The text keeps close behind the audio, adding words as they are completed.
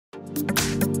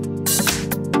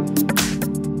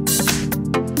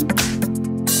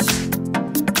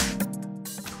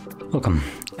Welcome,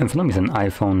 in front of me is an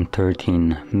iPhone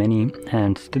 13 mini,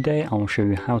 and today I'll show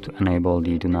you how to enable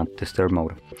the Do Not Disturb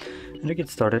mode. And to get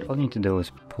started, all you need to do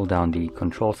is pull down the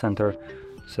control center,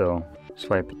 so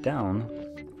swipe down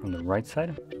from the right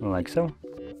side, like so.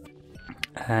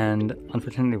 And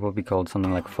unfortunately it will be called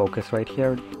something like focus right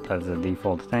here, that's the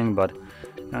default thing, but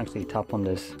you can actually tap on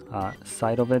this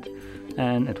side of it,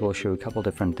 and it will show you a couple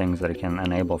different things that you can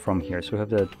enable from here. So we have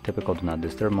the typical Do Not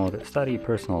Disturb mode, study,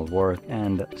 personal, work,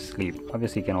 and sleep.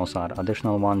 Obviously you can also add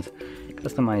additional ones,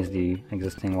 customize the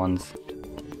existing ones,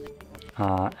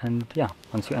 and yeah,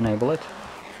 once you enable it,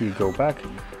 you go back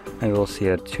and you will see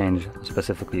it change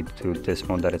specifically to this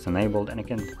mode that is enabled, and you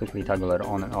can quickly toggle it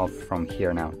on and off from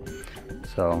here now,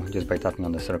 so just by tapping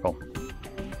on the circle.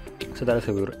 So that is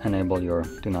how you would enable your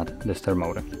Do Not Disturb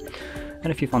mode. And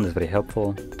if you found this very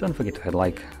helpful, don't forget to hit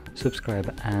like,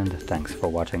 subscribe, and thanks for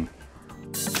watching.